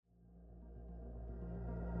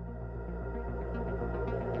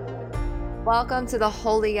Welcome to the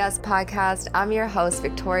Holy Yes podcast. I'm your host,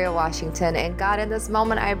 Victoria Washington. And God, in this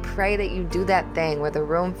moment, I pray that you do that thing where the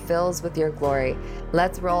room fills with your glory.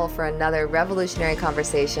 Let's roll for another revolutionary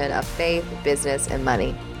conversation of faith, business, and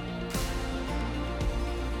money.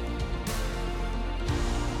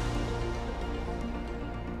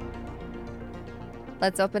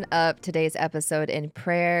 Let's open up today's episode in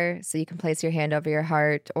prayer so you can place your hand over your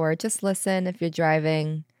heart or just listen if you're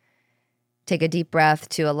driving. Take a deep breath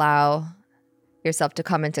to allow yourself to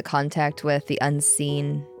come into contact with the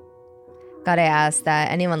unseen. God, I ask that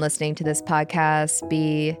anyone listening to this podcast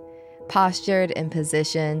be postured in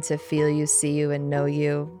position to feel you, see you, and know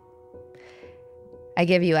you. I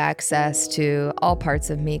give you access to all parts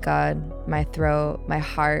of me, God, my throat, my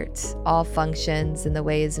heart, all functions in the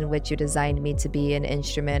ways in which you designed me to be an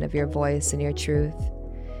instrument of your voice and your truth.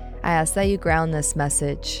 I ask that you ground this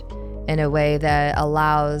message in a way that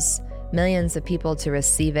allows millions of people to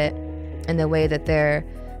receive it in the way that they're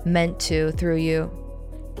meant to through you.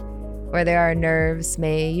 Where there are nerves,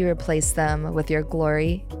 may you replace them with your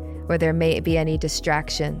glory. Where there may be any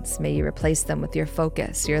distractions, may you replace them with your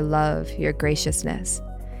focus, your love, your graciousness.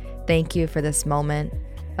 Thank you for this moment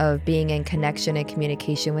of being in connection and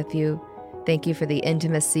communication with you. Thank you for the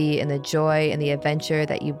intimacy and the joy and the adventure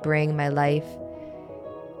that you bring my life.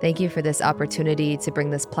 Thank you for this opportunity to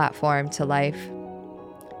bring this platform to life,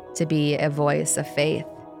 to be a voice of faith.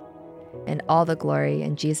 And all the glory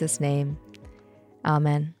in Jesus' name.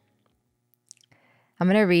 Amen. I'm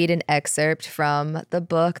going to read an excerpt from the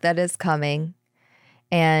book that is coming.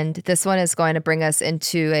 And this one is going to bring us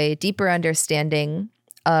into a deeper understanding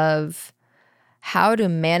of how to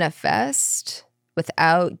manifest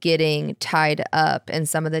without getting tied up in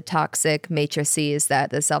some of the toxic matrices that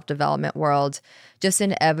the self-development world just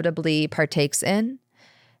inevitably partakes in.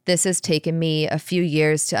 This has taken me a few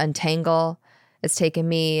years to untangle. It's taken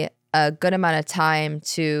me a good amount of time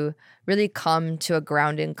to really come to a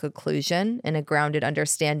grounded conclusion and a grounded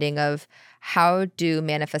understanding of how do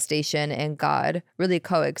manifestation and God really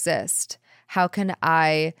coexist? How can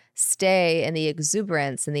I stay in the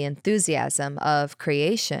exuberance and the enthusiasm of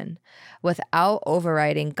creation without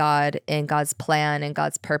overriding God and God's plan and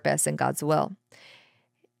God's purpose and God's will?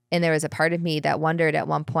 And there was a part of me that wondered at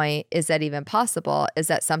one point, is that even possible? Is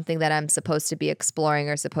that something that I'm supposed to be exploring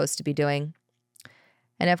or supposed to be doing?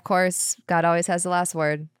 And of course, God always has the last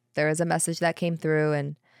word. There is a message that came through,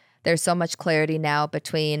 and there's so much clarity now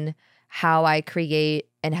between how I create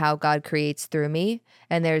and how God creates through me.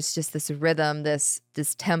 And there's just this rhythm, this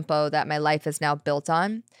tempo that my life is now built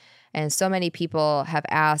on. And so many people have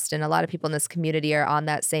asked, and a lot of people in this community are on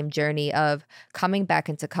that same journey of coming back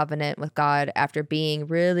into covenant with God after being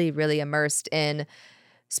really, really immersed in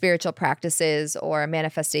spiritual practices or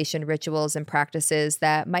manifestation rituals and practices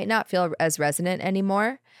that might not feel as resonant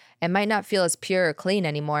anymore and might not feel as pure or clean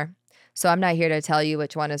anymore. So I'm not here to tell you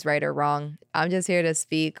which one is right or wrong. I'm just here to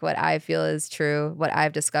speak what I feel is true, what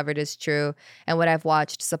I've discovered is true, and what I've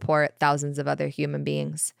watched support thousands of other human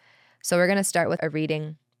beings. So we're going to start with a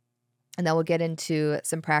reading, and then we'll get into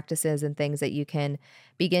some practices and things that you can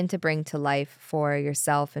begin to bring to life for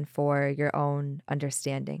yourself and for your own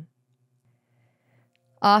understanding.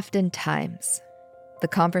 Oftentimes, the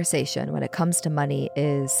conversation when it comes to money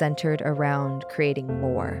is centered around creating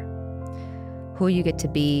more. Who you get to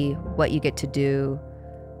be, what you get to do,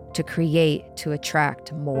 to create, to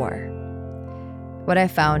attract more. What I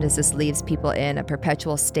found is this leaves people in a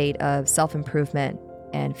perpetual state of self-improvement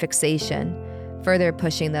and fixation, further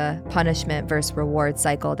pushing the punishment versus reward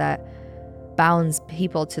cycle that bounds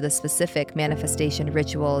people to the specific manifestation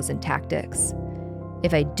rituals and tactics.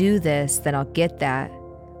 If I do this, then I'll get that.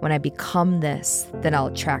 When I become this, then I'll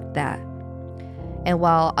attract that. And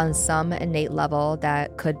while on some innate level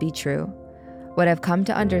that could be true, what I've come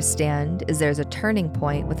to understand is there's a turning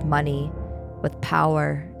point with money, with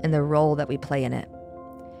power, and the role that we play in it.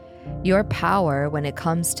 Your power when it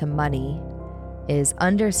comes to money is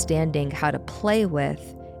understanding how to play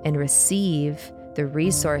with and receive the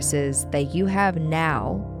resources that you have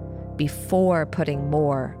now before putting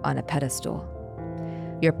more on a pedestal.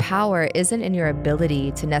 Your power isn't in your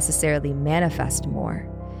ability to necessarily manifest more.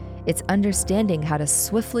 It's understanding how to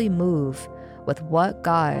swiftly move with what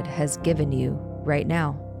God has given you right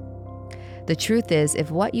now. The truth is,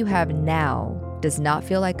 if what you have now does not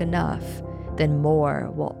feel like enough, then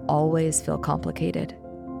more will always feel complicated.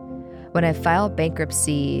 When I filed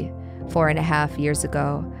bankruptcy 4.5 years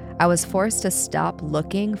ago, I was forced to stop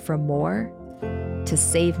looking for more, to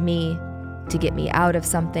save me, to get me out of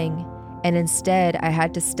something. And instead, I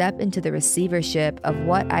had to step into the receivership of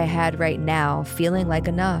what I had right now feeling like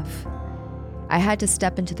enough. I had to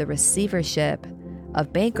step into the receivership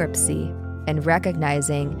of bankruptcy and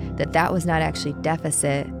recognizing that that was not actually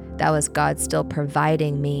deficit, that was God still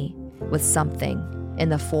providing me with something in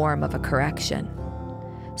the form of a correction.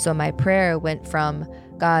 So my prayer went from,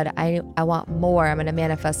 God, I want more, I'm going to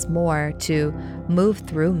manifest more, to move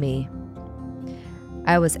through me.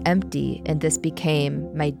 I was empty, and this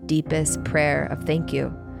became my deepest prayer of thank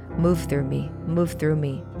you. Move through me, move through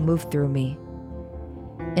me, move through me.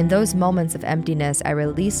 In those moments of emptiness, I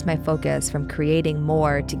released my focus from creating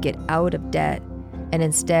more to get out of debt, and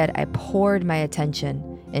instead I poured my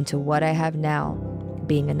attention into what I have now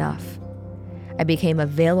being enough. I became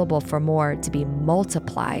available for more to be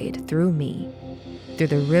multiplied through me, through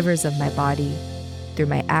the rivers of my body, through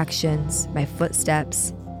my actions, my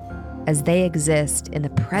footsteps, as they exist in the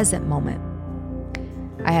present moment.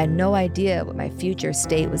 I had no idea what my future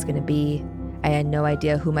state was going to be. I had no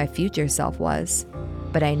idea who my future self was,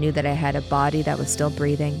 but I knew that I had a body that was still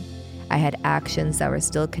breathing. I had actions that were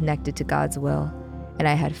still connected to God's will, and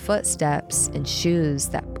I had footsteps and shoes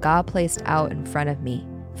that God placed out in front of me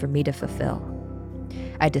for me to fulfill.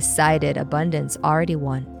 I decided abundance already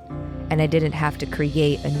won, and I didn't have to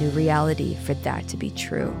create a new reality for that to be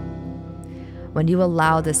true. When you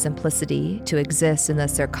allow the simplicity to exist in the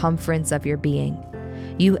circumference of your being,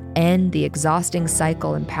 you end the exhausting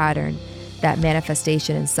cycle and pattern that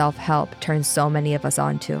manifestation and self-help turns so many of us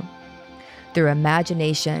onto. Through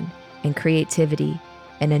imagination and creativity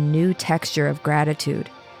and a new texture of gratitude,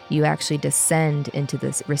 you actually descend into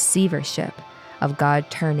this receivership of God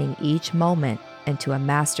turning each moment into a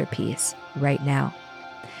masterpiece right now.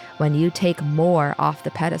 When you take more off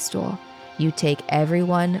the pedestal, you take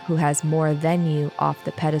everyone who has more than you off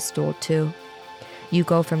the pedestal too. You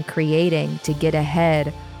go from creating to get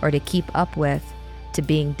ahead or to keep up with to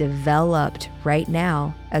being developed right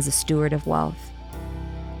now as a steward of wealth.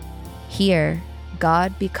 Here,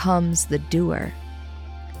 God becomes the doer,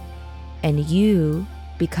 and you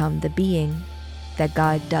become the being that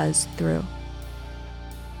God does through.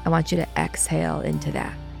 I want you to exhale into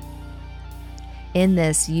that. In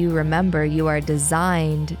this, you remember you are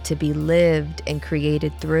designed to be lived and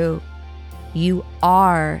created through. You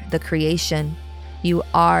are the creation. You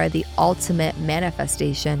are the ultimate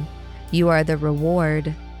manifestation. You are the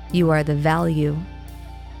reward. You are the value.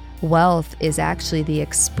 Wealth is actually the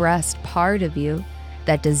expressed part of you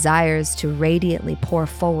that desires to radiantly pour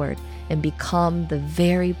forward and become the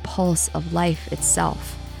very pulse of life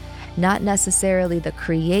itself. Not necessarily the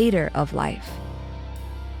creator of life,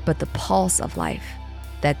 but the pulse of life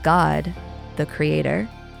that God, the creator,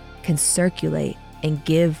 can circulate and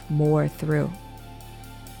give more through.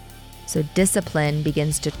 So discipline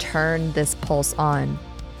begins to turn this pulse on.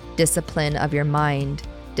 Discipline of your mind,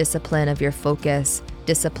 discipline of your focus,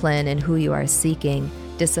 discipline in who you are seeking,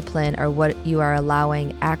 discipline or what you are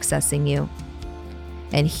allowing accessing you.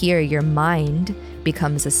 And here your mind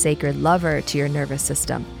becomes a sacred lover to your nervous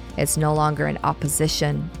system. It's no longer in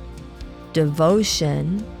opposition.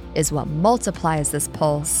 Devotion is what multiplies this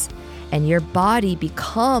pulse, and your body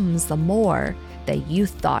becomes the more that you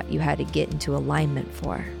thought you had to get into alignment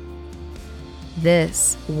for.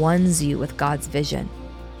 This ones you with God's vision,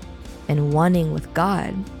 and wanting with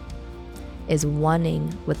God is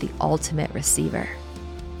wanting with the ultimate receiver.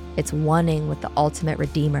 It's wanting with the ultimate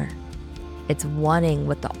redeemer. It's wanting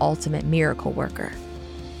with the ultimate miracle worker.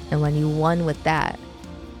 And when you one with that,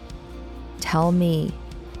 tell me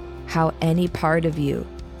how any part of you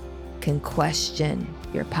can question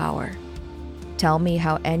your power. Tell me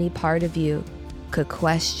how any part of you could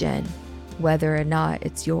question whether or not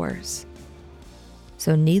it's yours.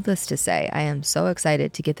 So needless to say, I am so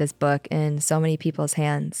excited to get this book in so many people's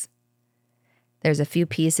hands. There's a few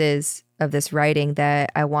pieces of this writing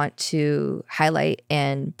that I want to highlight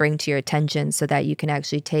and bring to your attention so that you can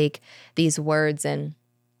actually take these words and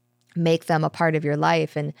make them a part of your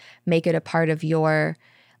life and make it a part of your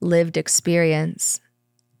lived experience.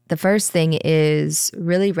 The first thing is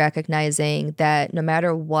really recognizing that no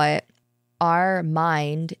matter what, our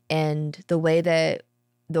mind and the way that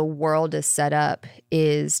the world is set up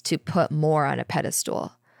is to put more on a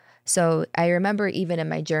pedestal. So I remember even in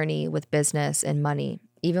my journey with business and money,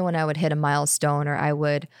 even when I would hit a milestone or I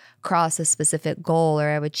would cross a specific goal or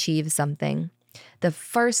I would achieve something, the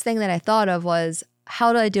first thing that I thought of was,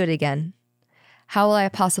 how do I do it again? How will I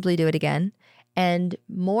possibly do it again? And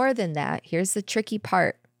more than that, here's the tricky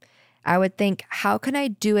part. I would think, how can I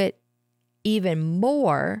do it even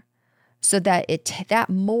more so that that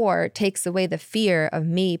more takes away the fear of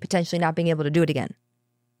me potentially not being able to do it again?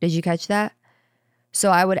 Did you catch that?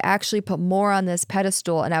 So I would actually put more on this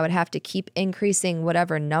pedestal, and I would have to keep increasing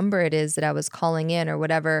whatever number it is that I was calling in, or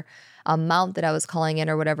whatever amount that I was calling in,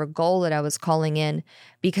 or whatever goal that I was calling in,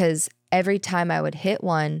 because every time I would hit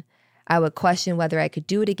one, I would question whether I could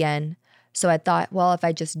do it again. So I thought, well, if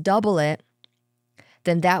I just double it,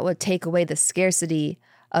 then that would take away the scarcity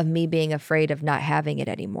of me being afraid of not having it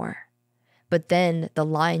anymore. But then the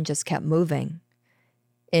line just kept moving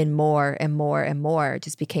in more and more and more. It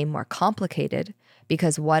just became more complicated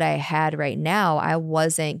because what I had right now, I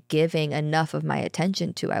wasn't giving enough of my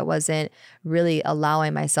attention to. I wasn't really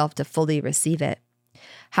allowing myself to fully receive it.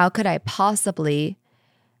 How could I possibly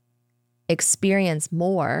experience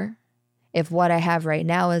more if what I have right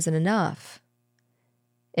now isn't enough?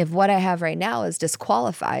 If what I have right now is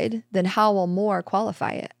disqualified, then how will more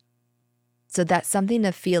qualify it? So that's something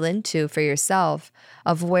to feel into for yourself,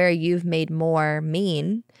 of where you've made more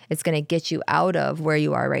mean. It's going to get you out of where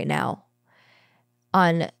you are right now.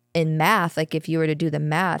 In math, like if you were to do the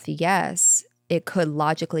math, yes, it could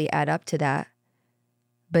logically add up to that.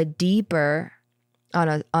 But deeper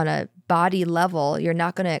on a body level, you're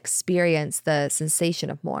not going to experience the sensation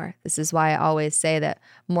of more. This is why I always say that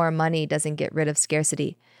more money doesn't get rid of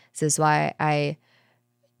scarcity. This is why I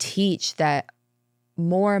teach that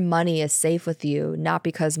more money is safe with you, not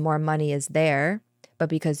because more money is there, but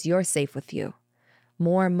because you're safe with you.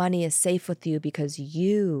 More money is safe with you because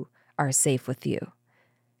you are safe with you.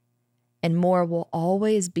 And more will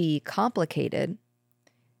always be complicated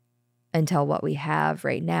until what we have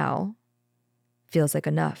right now feels like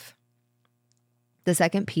enough. The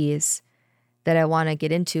second piece that I want to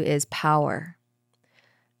get into is power.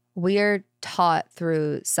 We are taught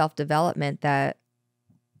through self-development that,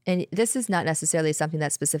 and this is not necessarily something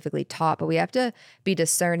that's specifically taught, but we have to be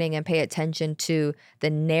discerning and pay attention to the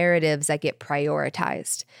narratives that get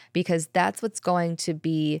prioritized, because that's what's going to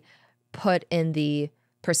be put in the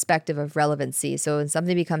perspective of relevancy. So when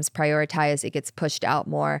something becomes prioritized, it gets pushed out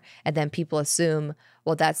more, and then people assume,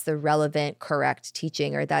 well, that's the relevant, correct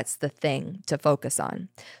teaching, or that's the thing to focus on.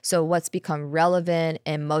 So what's become relevant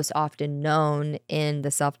and most often known in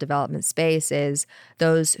the self-development space is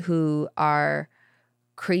those who are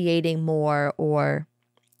creating more or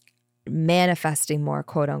manifesting more,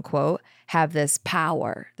 quote unquote, have this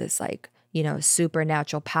power, this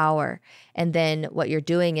supernatural power. And then what you're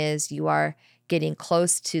doing is you are getting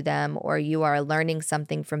close to them, or you are learning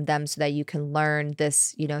something from them so that you can learn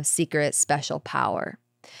this, secret special power.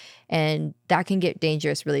 And that can get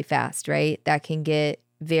dangerous really fast, right? That can get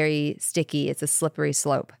very sticky. It's a slippery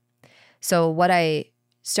slope. So what I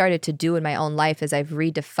started to do in my own life is I've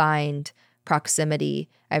redefined proximity.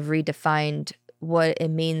 I've redefined what it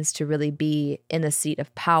means to really be in the seat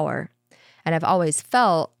of power. And I've always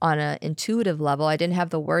felt on an intuitive level, I didn't have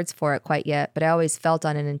the words for it quite yet, but I always felt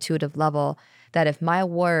on an intuitive level that if my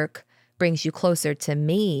work brings you closer to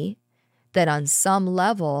me, then on some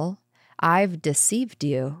level, I've deceived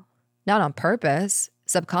you. Not on purpose,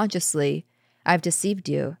 subconsciously, I've deceived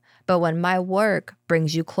you. But when my work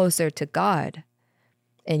brings you closer to God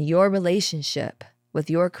and your relationship with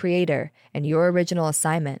your Creator and your original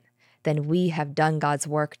assignment, then we have done God's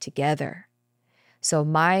work together. So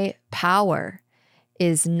my power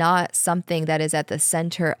is not something that is at the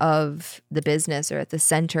center of the business or at the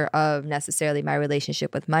center of necessarily my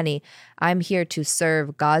relationship with money. I'm here to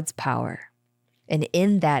serve God's power. And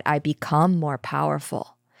in that, I become more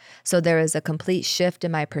powerful. So there is a complete shift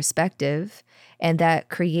in my perspective, and that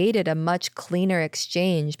created a much cleaner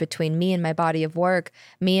exchange between me and my body of work,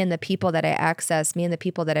 me and the people that I access, me and the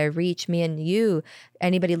people that I reach, me and you,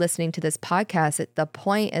 anybody listening to this podcast. The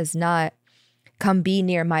point is not come be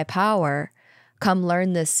near my power, come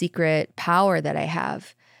learn this secret power that I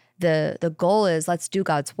have. The goal is let's do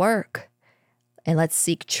God's work and let's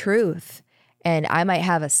seek truth. And I might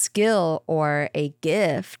have a skill or a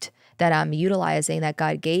gift that I'm utilizing that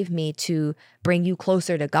God gave me to bring you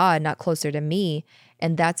closer to God, not closer to me.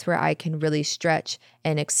 And that's where I can really stretch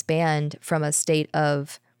and expand from a state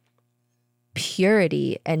of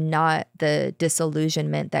purity and not the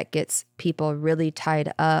disillusionment that gets people really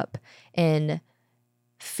tied up in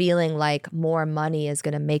feeling like more money is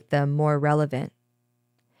going to make them more relevant.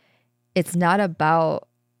 It's not about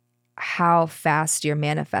how fast you're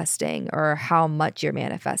manifesting or how much you're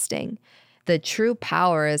manifesting. The true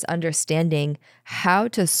power is understanding how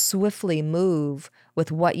to swiftly move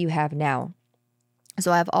with what you have now.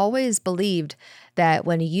 So I've always believed that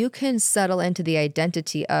when you can settle into the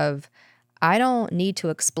identity of, I don't need to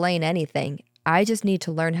explain anything, I just need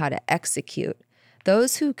to learn how to execute,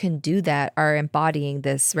 Those who can do that are embodying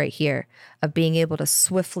this right here of being able to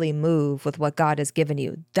swiftly move with what God has given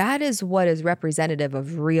you. That is what is representative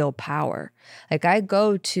of real power. Like I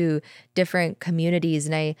go to different communities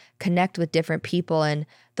and I connect with different people, and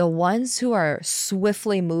the ones who are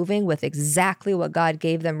swiftly moving with exactly what God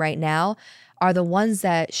gave them right now are the ones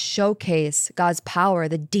that showcase God's power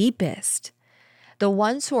the deepest. The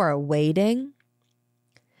ones who are waiting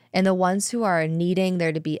and the ones who are needing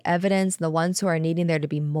there to be evidence, the ones who are needing there to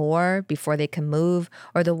be more before they can move,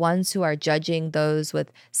 or the ones who are judging those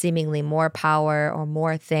with seemingly more power or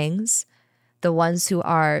more things, the ones who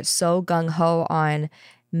are so gung-ho on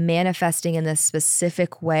manifesting in this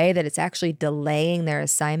specific way that it's actually delaying their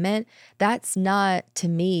assignment, that's not, to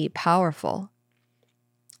me, powerful.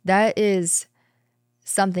 That is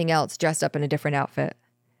something else dressed up in a different outfit.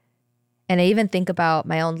 And I even think about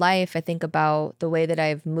my own life. I think about the way that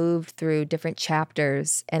I've moved through different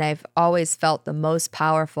chapters, and I've always felt the most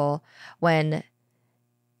powerful when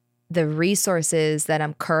the resources that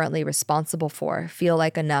I'm currently responsible for feel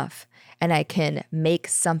like enough, and I can make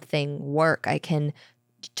something work. I can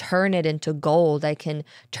turn it into gold. I can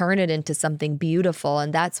turn it into something beautiful.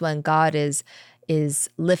 And that's when God is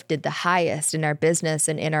lifted the highest in our business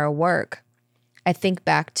and in our work. I think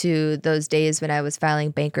back to those days when I was filing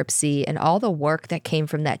bankruptcy and all the work that came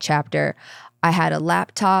from that chapter. I had a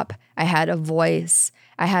laptop, I had a voice,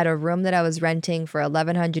 I had a room that I was renting for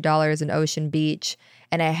 $1,100 in Ocean Beach,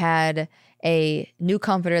 and I had a new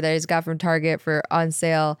comforter that I just got from Target for on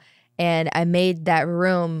sale, and I made that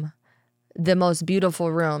room the most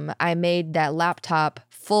beautiful room. I made that laptop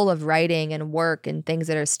full of writing and work and things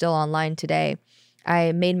that are still online today.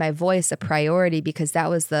 I made my voice a priority because that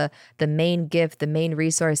was the main gift, the main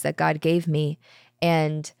resource that God gave me.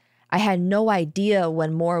 And I had no idea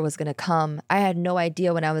when more was going to come. I had no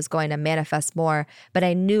idea when I was going to manifest more, but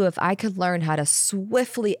I knew if I could learn how to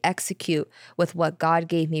swiftly execute with what God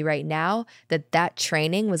gave me right now, that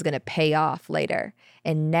training was going to pay off later.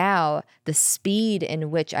 And now the speed in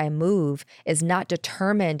which I move is not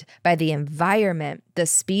determined by the environment. The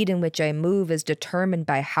speed in which I move is determined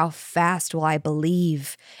by how fast will I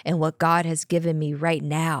believe in what God has given me right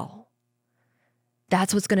now.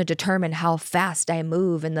 That's what's going to determine how fast I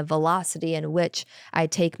move and the velocity in which I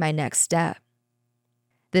take my next step.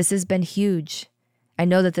 This has been huge. I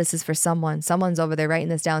know that this is for someone. Someone's over there writing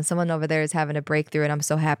this down. Someone over there is having a breakthrough, and I'm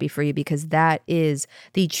so happy for you because that is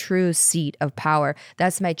the true seat of power.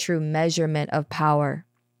 That's my true measurement of power.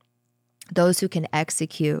 Those who can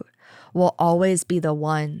execute will always be the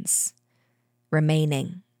ones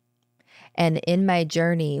remaining. And in my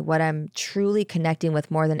journey, what I'm truly connecting with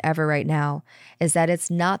more than ever right now is that it's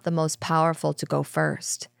not the most powerful to go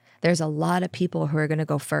first. There's a lot of people who are going to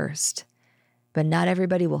go first, but not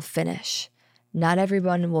everybody will finish. Not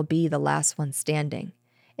everyone will be the last one standing.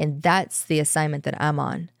 And that's the assignment that I'm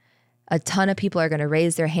on. A ton of people are going to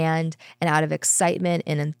raise their hand, and out of excitement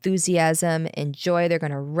and enthusiasm and joy, they're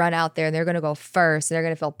going to run out there and they're going to go first. And they're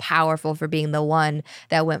going to feel powerful for being the one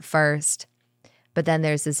that went first. But then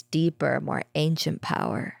there's this deeper, more ancient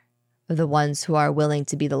power of the ones who are willing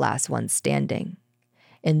to be the last ones standing.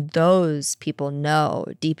 And those people know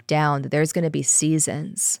deep down that there's going to be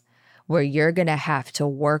seasons where you're going to have to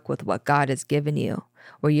work with what God has given you,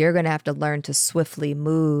 where you're going to have to learn to swiftly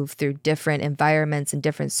move through different environments and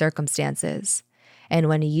different circumstances. And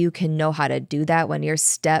when you can know how to do that, when your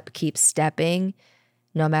step keeps stepping,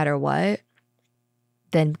 no matter what,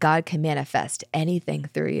 then God can manifest anything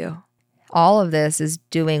through you. All of this is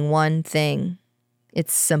doing one thing.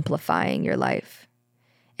 It's simplifying your life.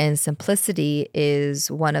 And simplicity is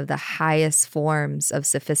one of the highest forms of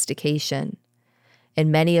sophistication.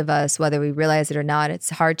 And many of us, whether we realize it or not,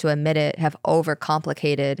 it's hard to admit it, have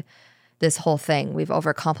overcomplicated this whole thing. We've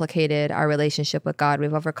overcomplicated our relationship with God.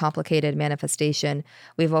 We've overcomplicated manifestation.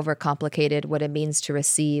 We've overcomplicated what it means to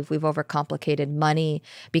receive. We've overcomplicated money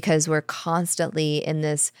because we're constantly in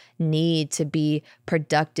this need to be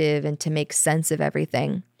productive and to make sense of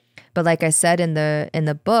everything. But like I said in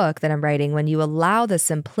the book that I'm writing, when you allow this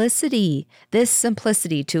simplicity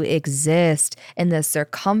to exist in the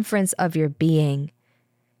circumference of your being,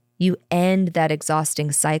 you end that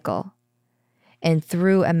exhausting cycle. And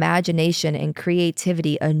through imagination and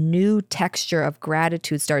creativity, a new texture of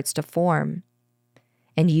gratitude starts to form.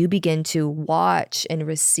 And you begin to watch and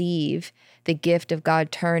receive the gift of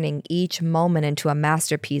God turning each moment into a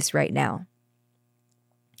masterpiece right now.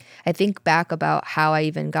 I think back about how I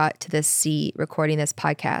even got to this seat recording this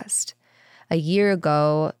podcast. A year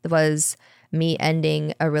ago was me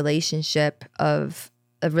ending a really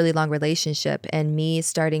long relationship and me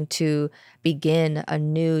starting to begin a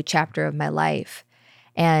new chapter of my life.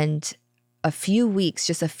 And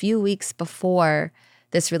just a few weeks before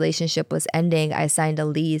this relationship was ending, I signed a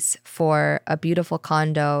lease for a beautiful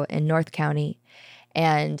condo in North County.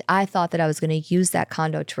 And I thought that I was going to use that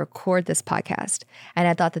condo to record this podcast. And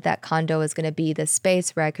I thought that that condo was going to be the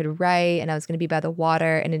space where I could write, and I was going to be by the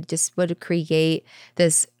water, and it just would create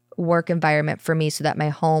this work environment for me so that my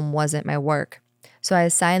home wasn't my work. So I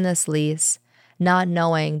signed this lease, not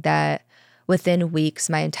knowing that within weeks,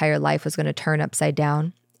 my entire life was going to turn upside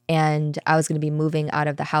down. And I was going to be moving out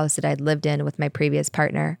of the house that I'd lived in with my previous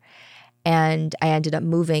partner. And I ended up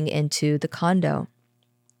moving into the condo.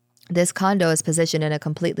 This condo is positioned in a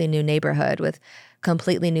completely new neighborhood with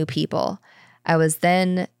completely new people. I was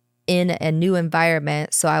then in a new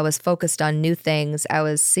environment, so I was focused on new things. I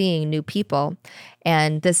was seeing new people.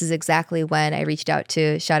 And this is exactly when I reached out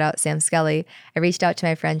to, shout out Sam Skelly. I reached out to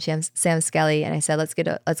my friend Sam Skelly, and I said,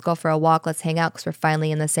 let's go for a walk. Let's hang out because we're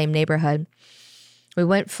finally in the same neighborhood. We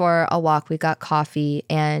went for a walk, we got coffee,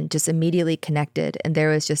 and just immediately connected. And there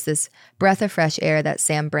was just this breath of fresh air that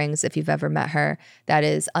Sam brings, if you've ever met her, that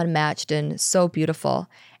is unmatched and so beautiful.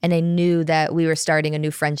 And I knew that we were starting a new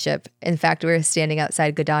friendship. In fact, we were standing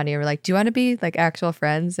outside Godani and we're like, do you want to be like actual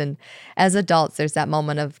friends? And as adults, there's that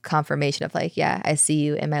moment of confirmation of like, yeah, I see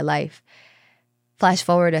you in my life. Flash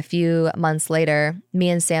forward a few months later, me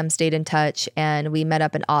and Sam stayed in touch, and we met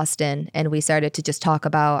up in Austin, and we started to just talk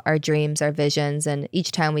about our dreams, our visions. And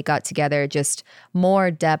each time we got together, just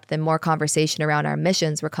more depth and more conversation around our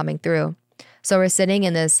missions were coming through. So we're sitting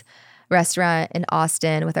in this restaurant in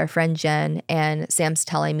Austin with our friend Jen, and Sam's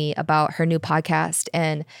telling me about her new podcast.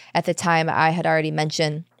 And at the time, I had already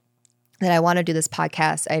mentioned that I want to do this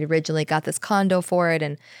podcast. I originally got this condo for it.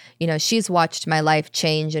 And, she's watched my life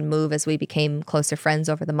change and move as we became closer friends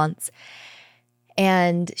over the months.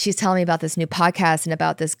 And she's telling me about this new podcast and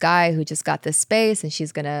about this guy who just got this space, and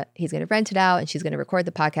he's going to rent it out, and she's going to record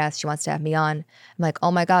the podcast. She wants to have me on. I'm like,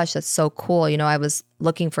 oh my gosh, that's so cool. I was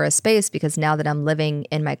looking for a space because now that I'm living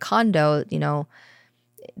in my condo,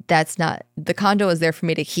 that's not, the condo was there for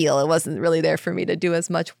me to heal. It wasn't really there for me to do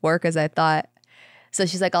as much work as I thought. So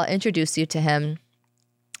she's like, I'll introduce you to him.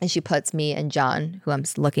 And she puts me and John, who I'm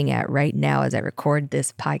looking at right now as I record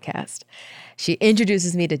this podcast. She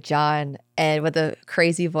introduces me to John, and with a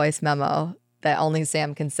crazy voice memo that only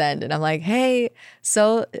Sam can send. And I'm like, hey,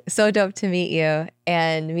 so dope to meet you.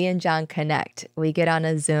 And me and John connect. We get on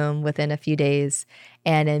a Zoom within a few days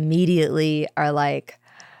and immediately are like,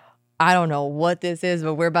 I don't know what this is,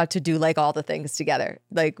 but we're about to do like all the things together.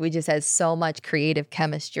 Like we just had so much creative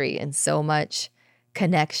chemistry and so much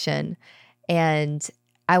connection. And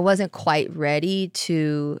I wasn't quite ready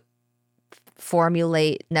to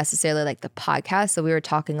formulate necessarily like the podcast. So we were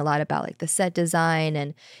talking a lot about like the set design,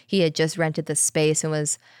 and he had just rented the space and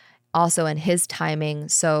was also in his timing.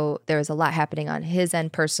 So there was a lot happening on his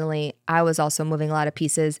end personally. I was also moving a lot of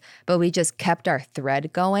pieces, but we just kept our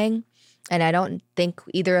thread going. And I don't think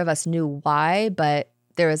either of us knew why, but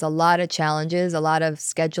there was a lot of challenges, a lot of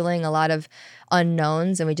scheduling, a lot of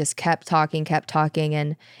unknowns, and we just kept talking.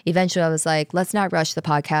 And eventually I was like, let's not rush the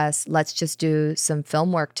podcast. Let's just do some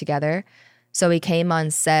film work together. So we came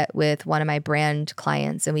on set with one of my brand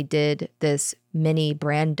clients, and we did this mini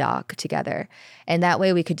brand doc together. And that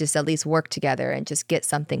way we could just at least work together and just get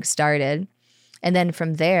something started. And then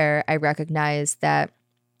from there, I recognized that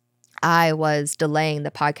I was delaying the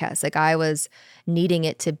podcast. Like I was needing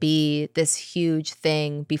it to be this huge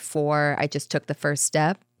thing before I just took the first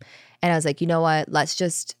step. And I was like, you know what? Let's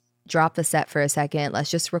just drop the set for a second. Let's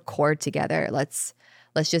just record together. Let's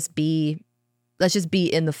just be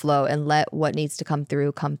in the flow and let what needs to come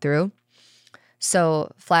through come through.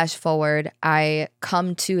 So flash forward, I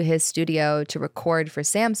come to his studio to record for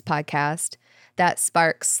Sam's podcast. That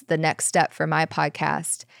sparks the next step for my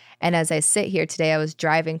podcast. And as I sit here today, I was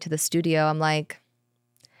driving to the studio. I'm like,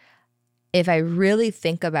 if I really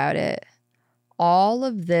think about it, all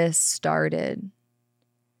of this started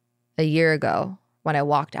a year ago when I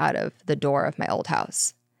walked out of the door of my old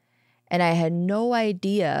house. And I had no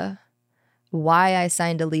idea why I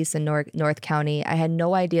signed a lease in North County. I had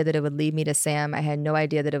no idea that it would lead me to Sam. I had no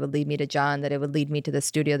idea that it would lead me to John, that it would lead me to the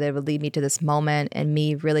studio, that it would lead me to this moment and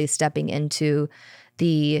me really stepping into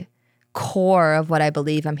the core of what I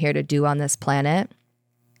believe I'm here to do on this planet.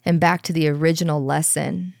 And back to the original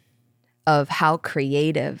lesson of how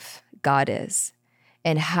creative God is,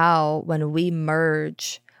 and how when we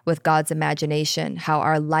merge with God's imagination, how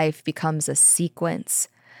our life becomes a sequence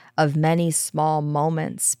of many small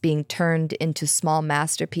moments being turned into small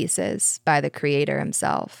masterpieces by the Creator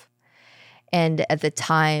himself. And at the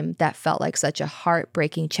time, that felt like such a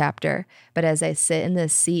heartbreaking chapter. But as I sit in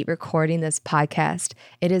this seat recording this podcast,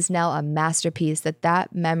 it is now a masterpiece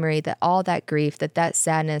that memory, that all that grief, that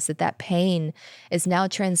sadness, that pain is now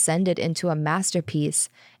transcended into a masterpiece.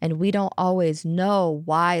 And we don't always know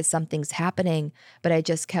why something's happening, but I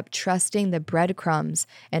just kept trusting the breadcrumbs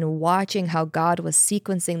and watching how God was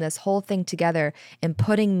sequencing this whole thing together and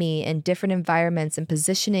putting me in different environments and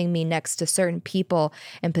positioning me next to certain people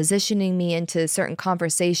and positioning me into certain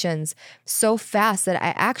conversations so fast that I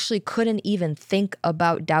actually couldn't even think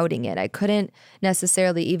about doubting it. I couldn't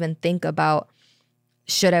necessarily even think about,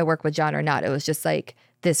 should I work with John or not? It was just like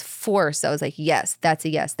this force. I was like, yes, that's a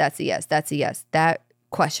yes, that's a yes, that's a yes, that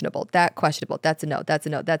questionable, that's a no, that's a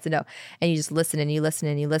no, that's a no. And you just listen and you listen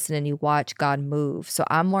and you listen and you watch God move. So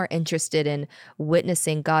I'm more interested in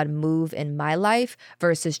witnessing God move in my life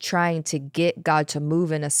versus trying to get God to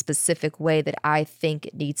move in a specific way that I think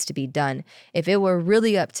it needs to be done. If it were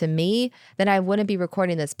really up to me, then I wouldn't be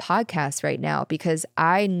recording this podcast right now, because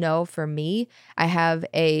I know for me, I have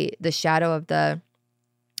the shadow of the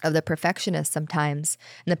perfectionist sometimes.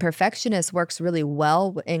 And the perfectionist works really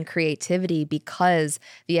well in creativity because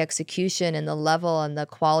the execution and the level and the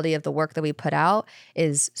quality of the work that we put out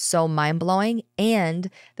is so mind-blowing. And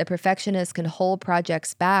the perfectionist can hold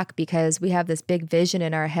projects back because we have this big vision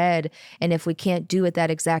in our head. And if we can't do it that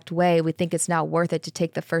exact way, we think it's not worth it to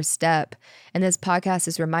take the first step. And this podcast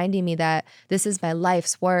is reminding me that this is my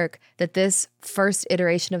life's work, that this first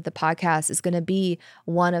iteration of the podcast is going to be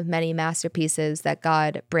one of many masterpieces that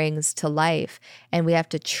God brings to life. And we have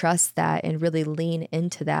to trust that and really lean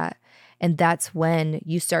into that. And that's when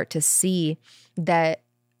you start to see that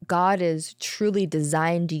God has truly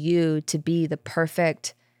designed you to be the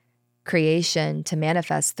perfect creation to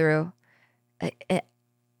manifest through.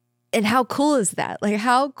 And how cool is that? Like,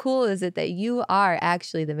 how cool is it that you are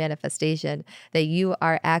actually the manifestation, that you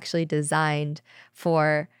are actually designed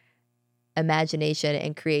for imagination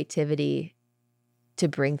and creativity to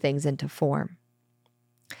bring things into form?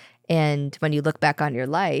 And when you look back on your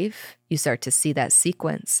life, you start to see that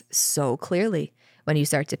sequence so clearly. When you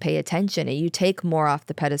start to pay attention and you take more off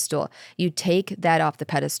the pedestal, you take that off the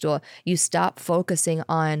pedestal, you stop focusing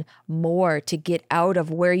on more to get out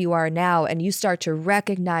of where you are now. And you start to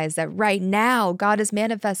recognize that right now, God is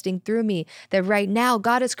manifesting through me, that right now,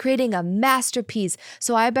 God is creating a masterpiece.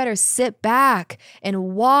 So I better sit back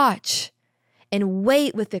and watch and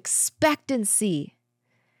wait with expectancy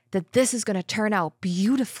that this is going to turn out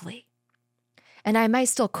beautifully. And I might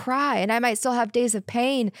still cry, and I might still have days of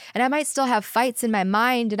pain, and I might still have fights in my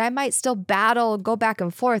mind, and I might still battle, go back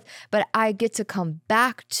and forth, but I get to come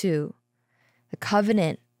back to the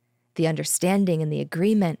covenant, the understanding, and the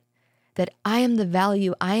agreement that I am the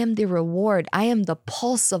value, I am the reward, I am the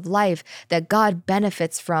pulse of life that God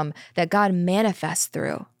benefits from, that God manifests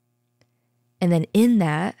through. And then in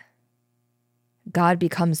that, God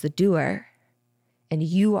becomes the doer, and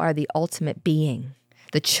you are the ultimate being,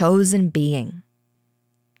 the chosen being.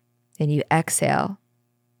 And you exhale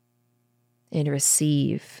and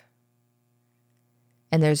receive.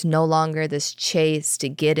 And there's no longer this chase to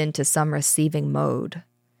get into some receiving mode.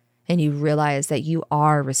 And you realize that you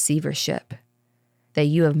are receivership, that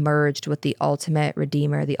you have merged with the ultimate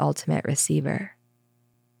redeemer, the ultimate receiver.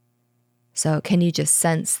 So can you just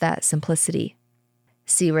sense that simplicity?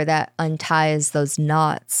 See where that unties those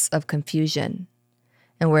knots of confusion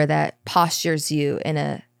and where that postures you in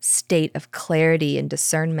a state of clarity and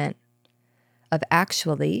discernment of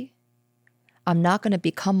actually, I'm not going to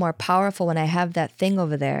become more powerful when I have that thing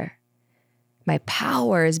over there. My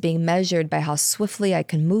power is being measured by how swiftly I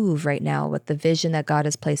can move right now with the vision that God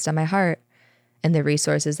has placed on my heart and the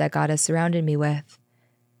resources that God has surrounded me with.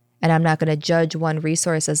 And I'm not going to judge one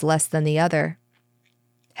resource as less than the other.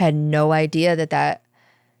 Had no idea that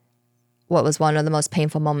what was one of the most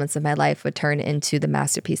painful moments of my life would turn into the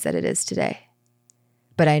masterpiece that it is today.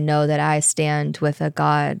 But I know that I stand with a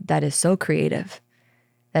God that is so creative,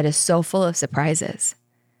 that is so full of surprises,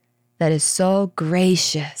 that is so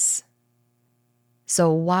gracious.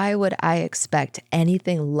 So why would I expect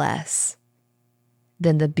anything less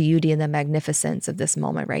than the beauty and the magnificence of this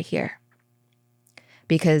moment right here?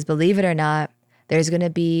 Because believe it or not, there's going to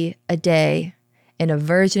be a day and a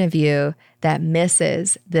version of you that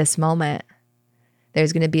misses this moment.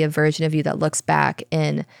 There's going to be a version of you that looks back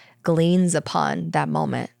and gleans upon that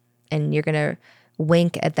moment. And you're going to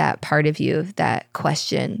wink at that part of you that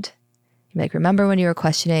questioned. You're like, remember when you were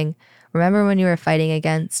questioning? Remember when you were fighting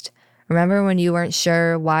against? Remember when you weren't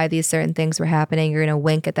sure why these certain things were happening? You're going to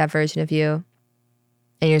wink at that version of you.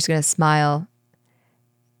 And you're just going to smile.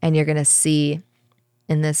 And you're going to see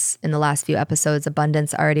in the last few episodes,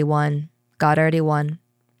 abundance already won. God already won.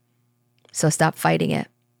 So stop fighting it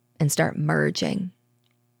and start merging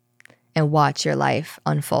and watch your life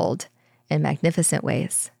unfold in magnificent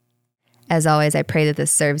ways. As always, I pray that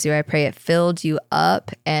this serves you. I pray it filled you up.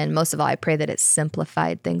 And most of all, I pray that it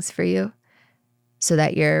simplified things for you so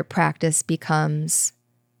that your practice becomes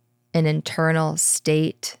an internal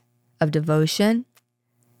state of devotion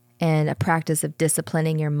and a practice of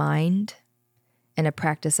disciplining your mind and a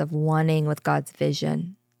practice of wanting with God's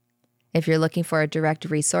vision. If you're looking for a direct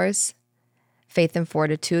resource, Faith and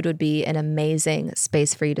Fortitude would be an amazing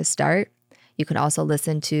space for you to start. You can also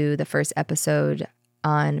listen to the first episode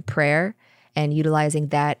on prayer and utilizing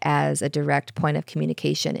that as a direct point of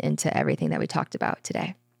communication into everything that we talked about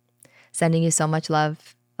today. Sending you so much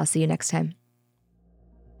love. I'll see you next time.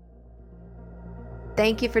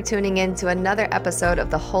 Thank you for tuning in to another episode of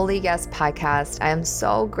the Holy Yes Podcast. I am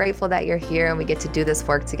so grateful that you're here and we get to do this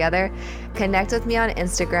work together. Connect with me on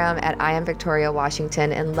Instagram at I am Victoria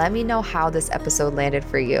Washington and let me know how this episode landed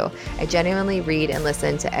for you. I genuinely read and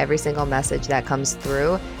listen to every single message that comes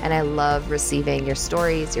through, and I love receiving your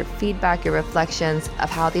stories, your feedback, your reflections of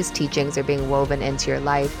how these teachings are being woven into your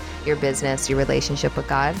life, your business, your relationship with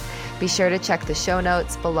God. Be sure to check the show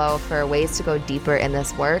notes below for ways to go deeper in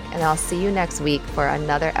this work, and I'll see you next week for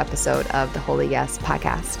another episode of the Holy Yes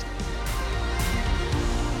Podcast.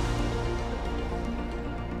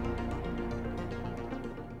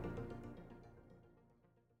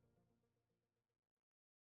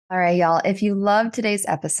 All right, y'all. If you loved today's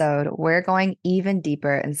episode, we're going even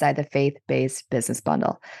deeper inside the faith-based business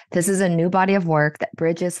bundle. This is a new body of work that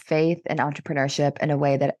bridges faith and entrepreneurship in a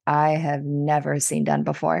way that I have never seen done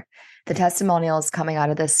before. The testimonials coming out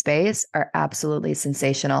of this space are absolutely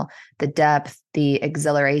sensational. The depth, the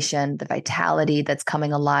exhilaration, the vitality that's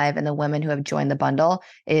coming alive in the women who have joined the bundle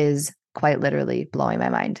is quite literally blowing my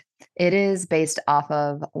mind. It is based off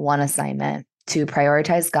of one assignment: to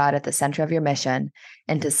prioritize God at the center of your mission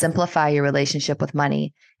and to simplify your relationship with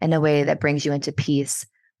money in a way that brings you into peace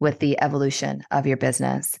with the evolution of your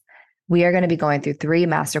business. We are going to be going through 3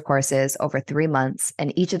 master courses over 3 months,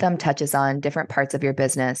 and each of them touches on different parts of your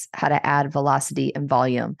business, how to add velocity and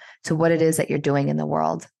volume to what it is that you're doing in the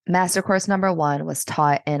world. Master course number 1 was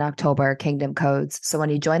taught in October, Kingdom Codes. So when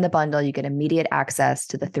you join the bundle, you get immediate access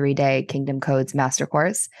to the 3-day Kingdom Codes master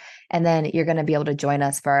course. And then you're going to be able to join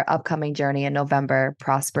us for our upcoming journey in November,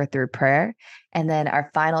 Prosper Through Prayer. And then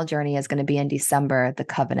our final journey is going to be in December, the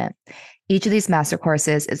Covenant. Each of these master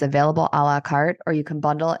courses is available a la carte, or you can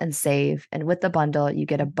bundle and save. And with the bundle, you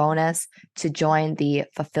get a bonus to join the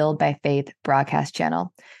Fulfilled by Faith broadcast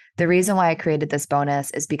channel. The reason why I created this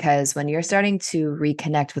bonus is because when you're starting to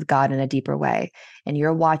reconnect with God in a deeper way, and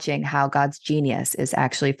you're watching how God's genius is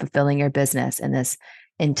actually fulfilling your business in this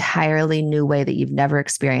entirely new way that you've never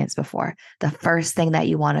experienced before, the first thing that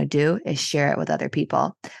you want to do is share it with other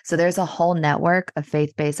people. So there's a whole network of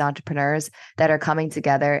faith-based entrepreneurs that are coming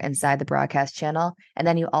together inside the broadcast channel. And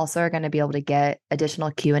then you also are going to be able to get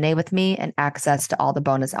additional Q&A with me and access to all the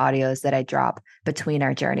bonus audios that I drop between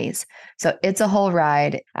our journeys. So it's a whole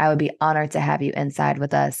ride. I would be honored to have you inside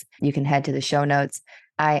with us. You can head to the show notes.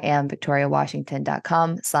 I am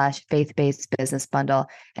victoriawashington.com/faith-based business bundle.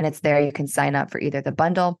 And it's there you can sign up for either the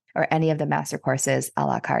bundle or any of the master courses a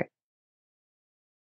la carte.